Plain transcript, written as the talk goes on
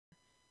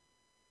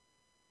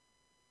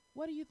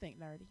What do you think,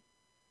 Nerdy?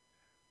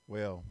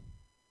 Well,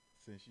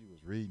 since you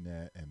was reading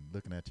that and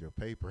looking at your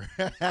paper,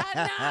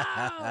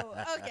 I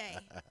know. Okay.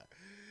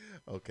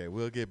 okay,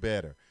 we'll get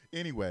better.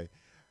 Anyway,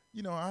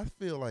 I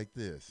feel like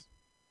this.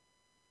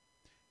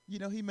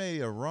 He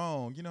made a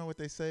wrong. You know what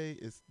they say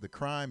is the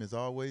crime is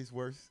always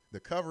worse. The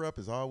cover up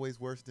is always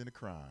worse than the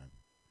crime,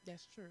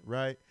 That's true.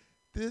 right?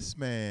 This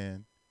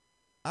man,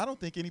 I don't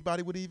think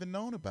anybody would even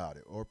known about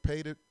it or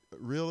paid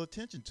real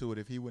attention to it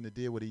if he wouldn't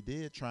have did what he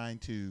did, trying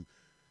to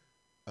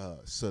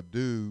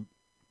subdue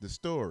the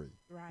story,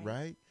 Right.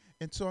 right?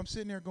 And so I'm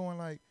sitting there going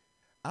like,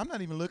 I'm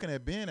not even looking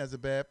at Ben as a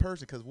bad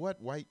person because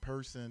what white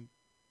person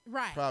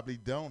Right. probably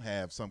don't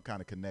have some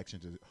kind of connection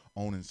to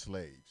owning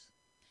slaves?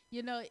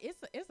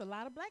 It's a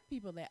lot of black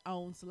people that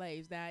own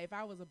slaves. Now, if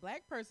I was a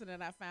black person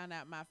and I found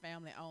out my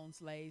family owned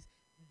slaves,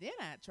 then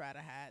I'd try to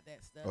hide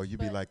that stuff. Or you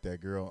be But like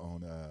that girl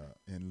on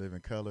in Living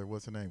Color.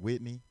 What's her name?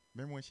 Whitney.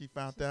 Remember when she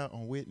found out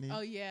on Whitney?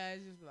 oh yeah,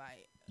 it's just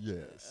like,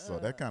 Yes. So uh,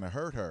 that kind of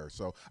hurt her.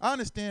 So I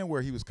understand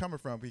where he was coming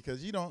from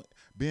because you don't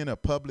being a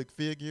public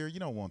figure, you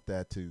don't want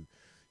that to,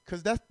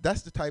 because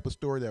that's the type of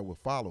story that will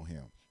follow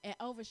him. and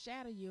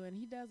overshadow you. And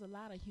he does a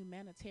lot of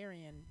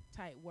humanitarian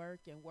type work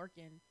and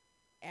working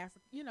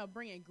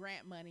bringing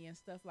grant money and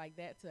stuff like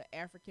that to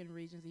African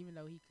regions. Even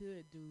though he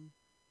could do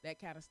that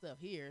kind of stuff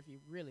here if he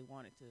really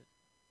wanted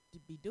to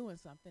be doing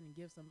something and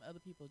give some other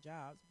people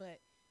jobs, but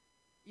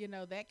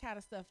that kind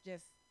of stuff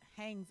just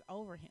hangs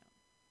over him.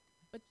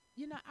 But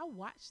I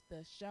watch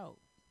the show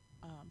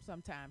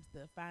sometimes,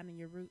 the Finding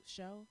Your Roots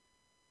show,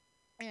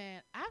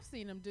 and I've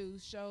seen him do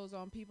shows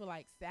on people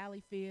like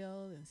Sally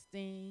Field and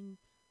Sting,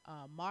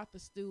 Martha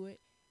Stewart,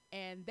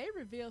 and they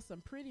reveal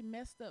some pretty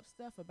messed up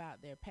stuff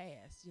about their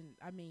past.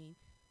 I mean,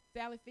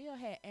 Sally Field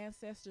had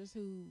ancestors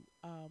who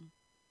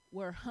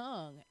were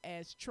hung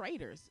as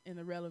traitors in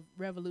the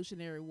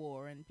Revolutionary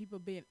War, and people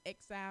being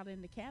exiled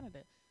into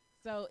Canada.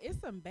 So it's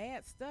some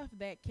bad stuff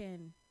that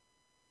can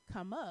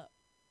come up.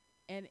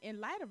 And in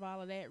light of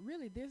all of that,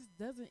 really, this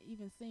doesn't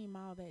even seem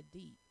all that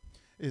deep.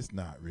 It's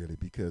not really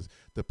because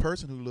the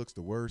person who looks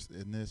the worst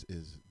in this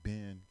is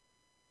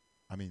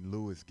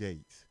Lewis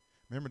Gates.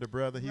 Remember the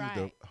brother?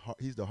 Right.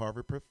 He's the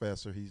Harvard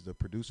professor. He's the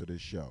producer of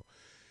this show.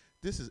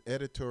 This is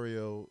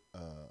editorial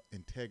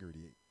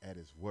integrity at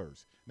its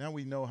worst. Now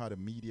we know how the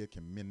media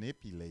can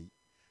manipulate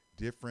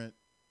different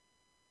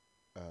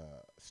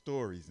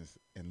stories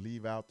and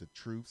leave out the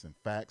truths and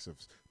facts of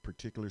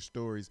particular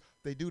stories.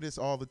 They do this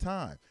all the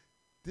time.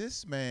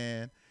 This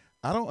man,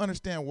 I don't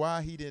understand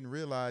why he didn't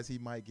realize he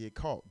might get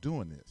caught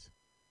doing this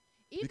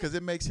Even because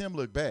it makes him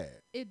look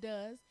bad. it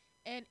does.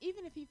 And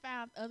even if he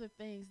found other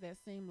things that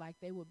seemed like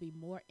they would be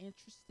more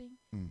interesting,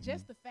 Hmm.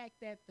 just the fact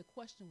that the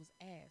question was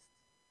asked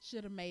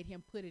should have made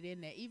him put it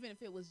in there, even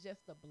if it was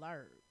just a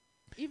blurb,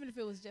 even if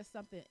it was just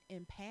something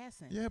in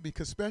passing. Yeah,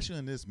 because especially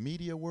in this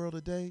media world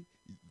today,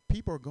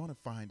 people are going to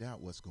find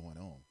out what's going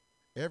on.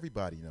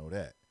 Everybody know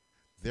that.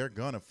 They're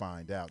going to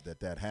find out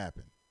that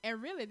happened. And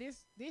really,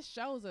 this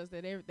shows us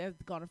that they're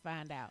going to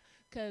find out.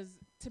 Because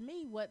to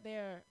me, what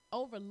they're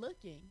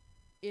overlooking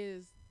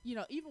is,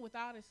 even with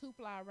all this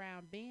hoopla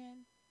around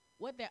Ben,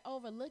 what they're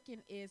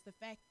overlooking is the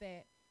fact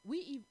that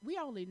we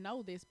only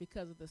know this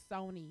because of the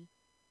Sony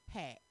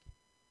hack,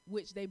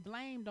 which they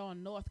blamed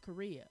on North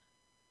Korea.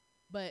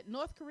 But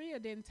North Korea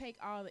didn't take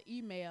all the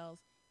emails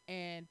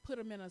and put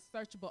them in a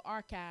searchable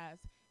archives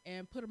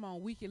and put them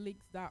on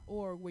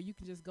wikileaks.org where you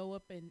can just go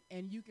up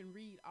and you can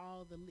read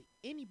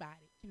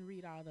anybody can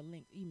read all the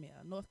linked email.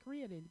 North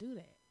Korea didn't do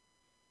that.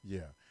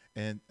 Yeah.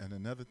 And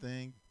another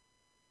thing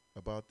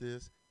about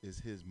this is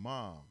his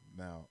mom.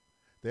 Now,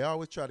 they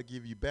always try to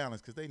give you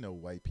balance because they know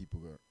white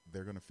people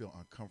they're going to feel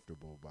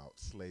uncomfortable about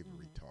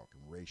slavery Hmm. talk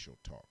and racial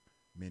talk.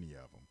 Many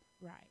of them,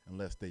 Right.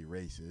 unless they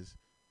racist,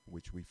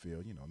 which we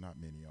feel, not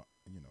many are.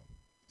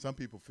 Some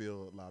people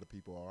feel a lot of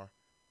people are.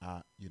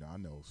 I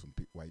know some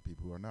white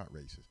people who are not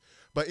racist,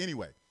 but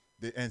anyway,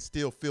 and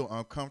still feel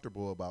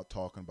uncomfortable about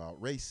talking about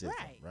racism,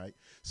 Right. right?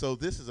 So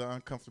this is an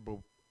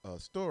uncomfortable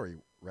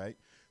story, right?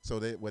 So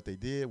what they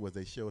did was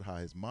they showed how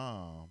his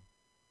mom.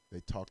 They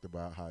talked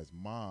about how his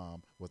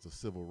mom was a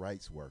civil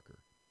rights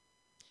worker.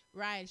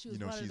 Right. She was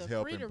one of She's the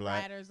helping freedom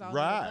black. riders on the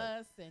Right.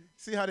 bus and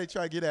See how they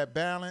try to get that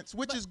balance,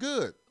 which but is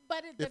good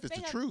but if it's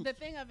the truth. the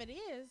thing of it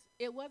is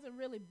it wasn't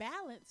really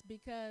balanced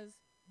because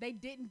they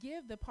didn't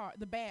give the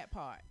bad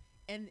part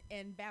and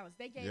balance.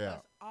 They gave Yeah.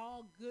 us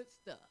all good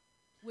stuff,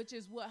 which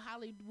is what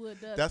Hollywood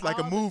does That's like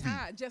a all the movie.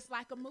 time, just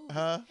like a movie.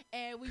 Huh?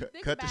 And we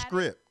think Cut the about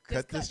script. it,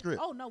 just Cut the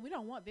script. oh no, we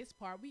don't want this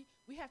part. We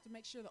have to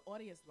make sure the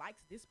audience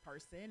likes this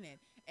person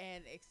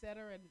and et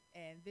cetera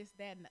and this,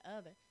 that, and the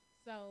other.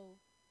 So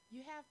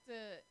you have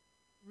to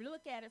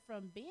look at it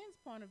from Ben's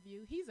point of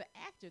view. He's an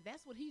actor.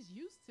 That's what he's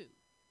used to.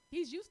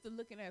 He's used to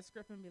looking at a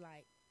script and be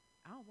like,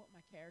 I don't want my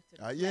character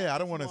to slap Yeah, I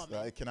don't this want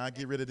woman. to. Can I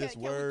get rid of this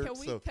Can we- word? So can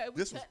we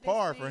this was cut this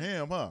par for scene?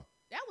 him, huh?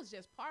 That was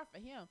just par for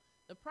him.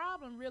 The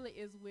problem really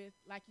is with,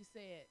 like you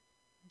said,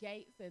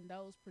 Gates and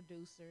those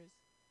producers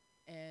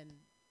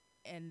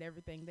and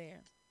everything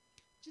there.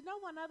 But you know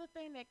one other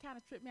thing that kind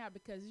of tripped me out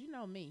because you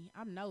know me,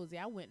 I'm nosy.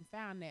 I went and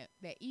found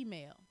that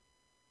email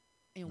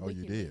in Oh,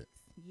 you did? WikiLeaks.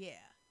 Yeah.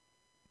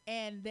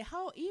 And the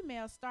whole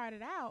email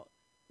started out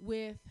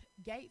with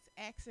Gates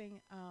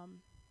asking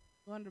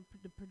one of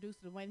the producer,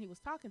 the one he was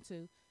talking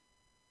to,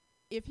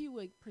 if he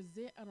would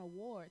present an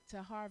award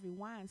to Harvey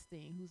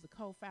Weinstein, who's the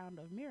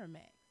co-founder of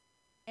Miramax.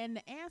 And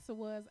the answer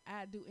was,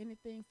 I'd do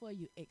anything for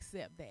you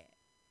except that.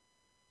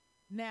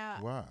 Now,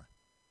 Why?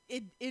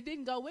 it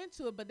didn't go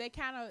into it, but they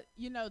kind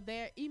of,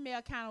 their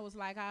email kind of was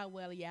like, oh,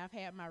 well, yeah, I've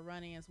had my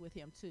run-ins with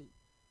him too.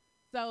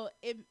 So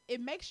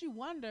it makes you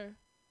wonder,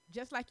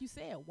 just like you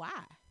said,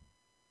 why?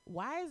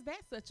 Why is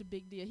that such a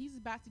big deal? He's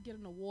about to get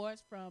an award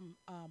from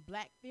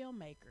black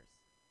filmmakers.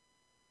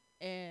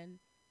 And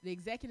the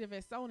executive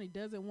at Sony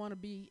doesn't want to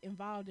be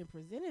involved in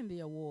presenting the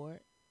award,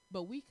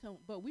 but we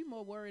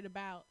more worried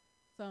about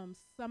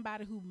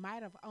somebody who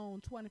might have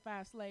owned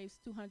 25 slaves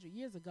 200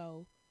 years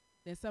ago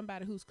than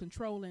somebody who's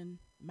controlling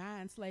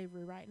mind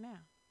slavery right now.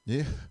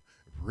 Yeah,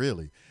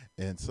 really.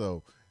 And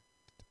so,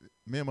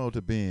 memo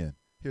to Ben.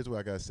 Here's what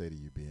I gotta say to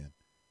you, Ben.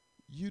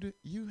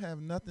 You have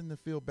nothing to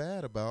feel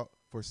bad about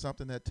for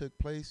something that took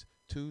place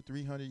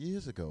 200-300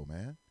 years ago,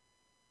 man.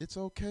 It's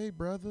okay,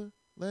 brother.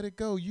 Let it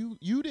go. You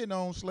didn't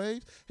own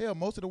slaves. Hell,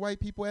 most of the white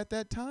people at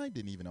that time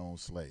didn't even own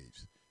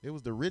slaves. It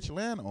was the rich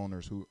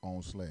landowners who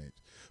owned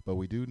slaves. But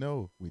we did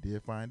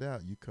find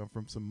out you come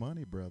from some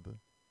money, brother.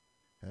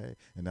 Hey,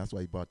 and that's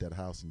why you bought that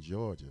house in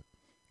Georgia.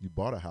 You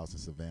bought a house in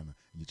Savannah.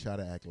 You try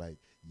to act like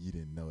you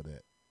didn't know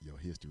that your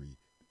history.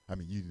 I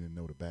mean, you didn't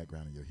know the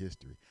background of your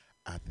history.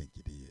 I think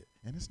you did.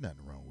 And there's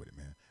nothing wrong with it,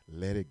 man.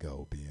 Let it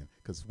go, Ben,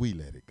 because we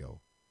let it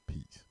go.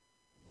 Peace.